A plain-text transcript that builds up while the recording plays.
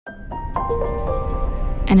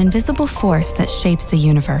An invisible force that shapes the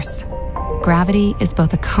universe. Gravity is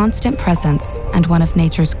both a constant presence and one of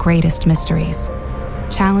nature's greatest mysteries,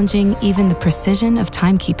 challenging even the precision of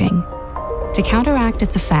timekeeping. To counteract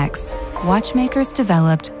its effects, watchmakers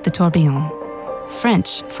developed the tourbillon,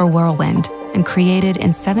 French for whirlwind, and created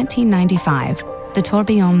in 1795. The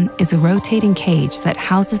tourbillon is a rotating cage that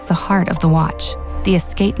houses the heart of the watch, the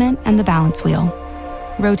escapement and the balance wheel,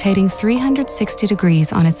 rotating 360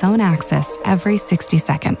 degrees on its own axis every 60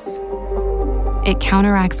 seconds. It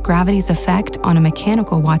counteracts gravity's effect on a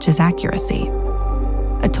mechanical watch's accuracy.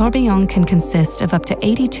 A tourbillon can consist of up to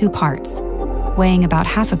 82 parts, weighing about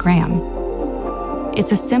half a gram.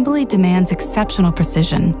 Its assembly demands exceptional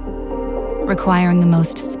precision, requiring the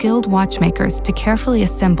most skilled watchmakers to carefully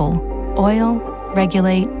assemble, oil,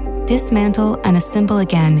 regulate, dismantle, and assemble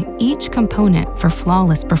again each component for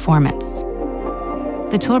flawless performance.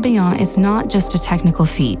 The tourbillon is not just a technical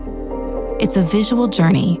feat. It's a visual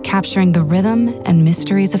journey capturing the rhythm and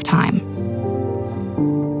mysteries of time.